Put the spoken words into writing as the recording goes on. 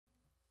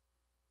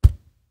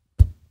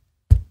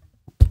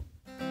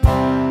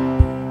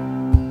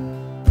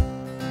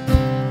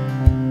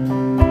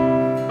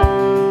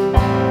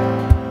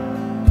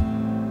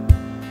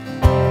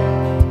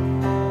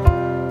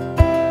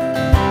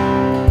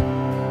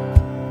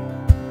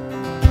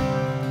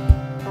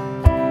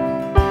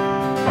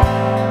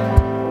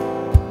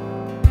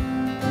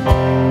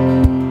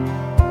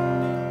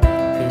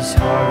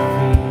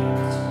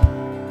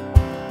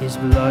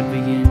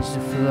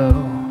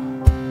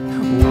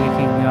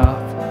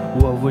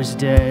love was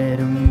dead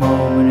a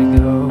moment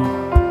ago.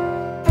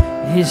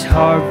 His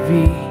heart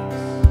beats,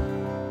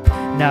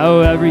 now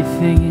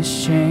everything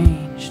is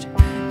changed,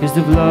 'cause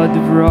the blood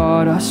that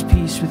brought us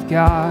peace with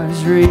God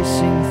is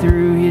racing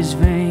through his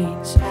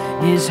veins.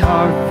 His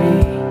heart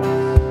beats,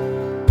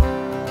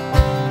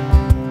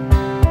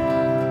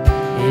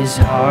 his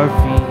heart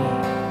beats.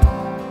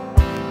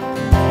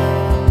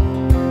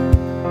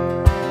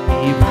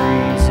 He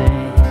breathes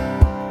in,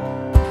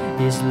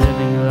 his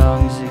living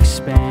lungs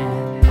expand.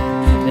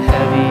 The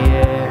heavy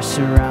air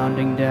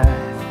surrounding death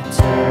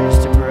turns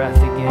to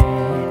breath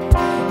again.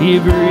 He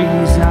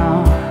breathes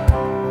out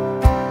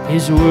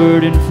his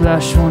word in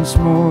flesh once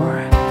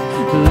more.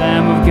 The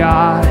Lamb of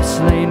God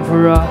slain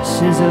for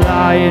us is a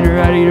lion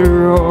ready to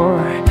roar.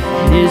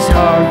 His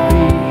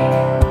heartbeat,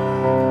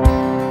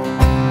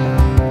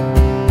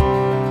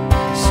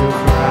 so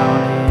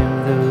crown him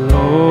the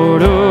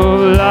Lord of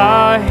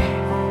life.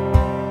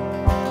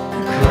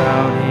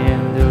 Crown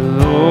him the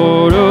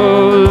Lord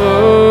of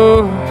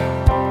love.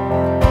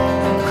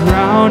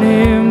 Crown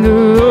him the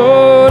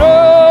Lord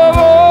of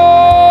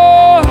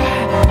all.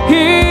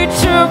 He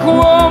took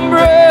one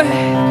breath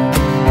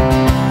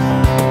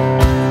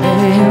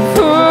and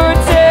put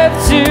death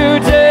to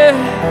death.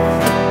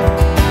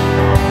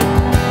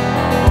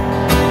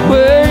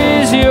 Where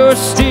is your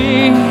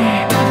sting,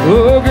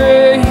 oh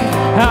grave?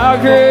 How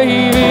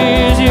grave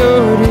is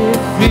your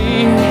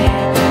defeat?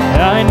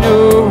 I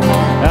know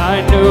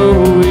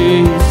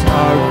his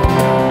heart.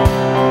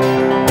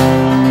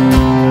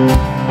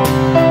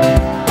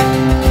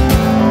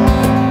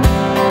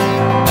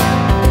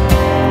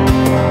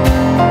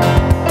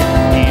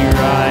 He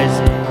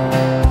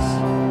rises,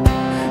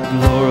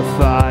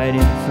 glorified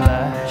in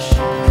flesh,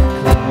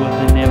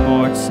 clothed in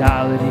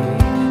immortality,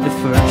 the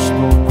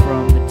firstborn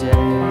from the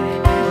dead.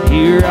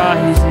 He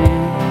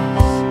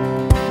rises,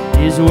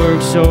 his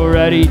work's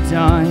already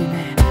done,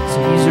 so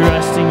he's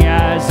resting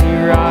as he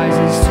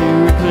rises to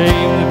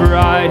reclaim the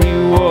bride he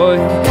won.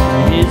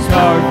 His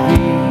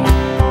heartbeat,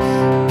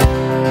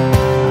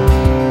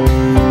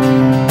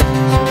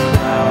 so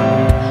crown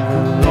him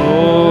the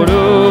Lord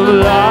of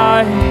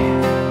life.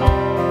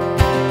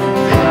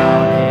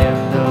 Crown him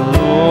the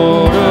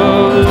Lord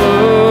of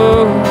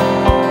love.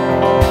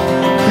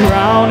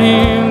 Crown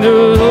him the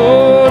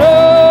Lord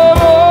of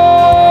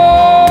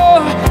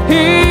all.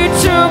 He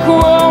took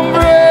one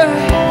breath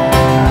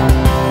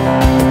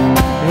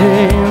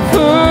and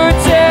put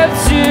death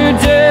to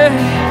death.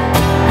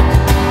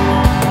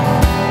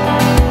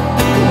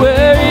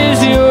 Where is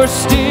your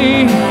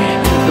sting,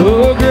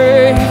 oh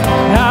grave?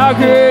 How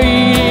great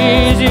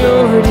is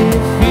your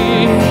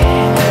defeat?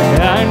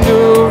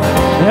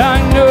 I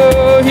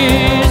know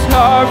his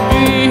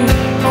heartbeat.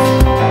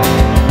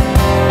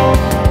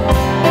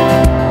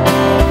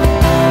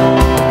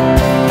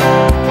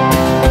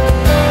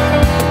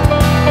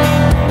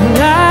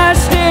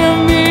 Last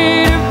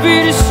enemy to be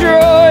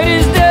destroyed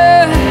is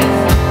death.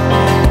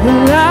 The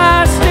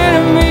last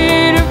enemy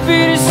to be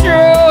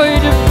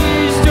destroyed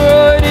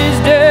is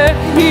death.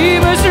 He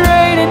must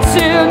reign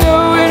until no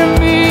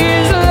enemy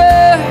is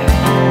left.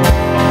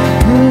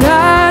 The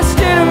last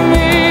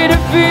enemy to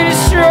be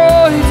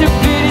destroyed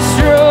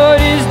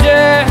is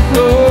death.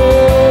 Oh,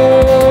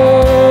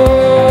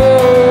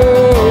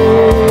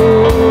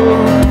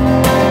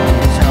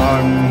 his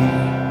heart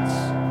beats,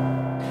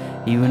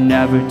 he will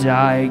never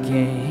die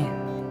again.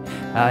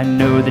 I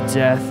know that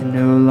death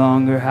no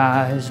longer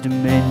has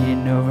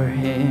dominion over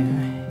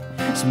him.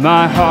 So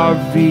my heart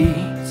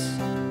beats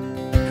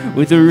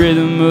with the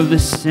rhythm of the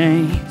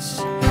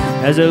saints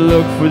as I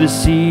look for the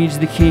seeds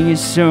the King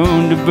has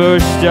sown to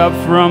burst up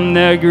from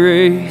their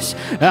graves.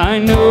 I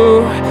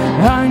know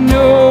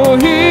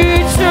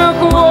he took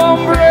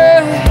one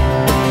breath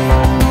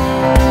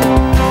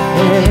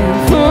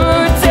and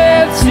put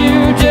death to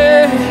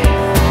death.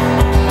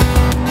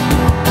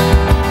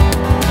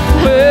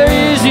 Where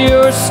is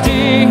your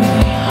sting?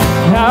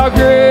 How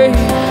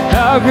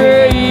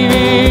great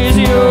is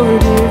your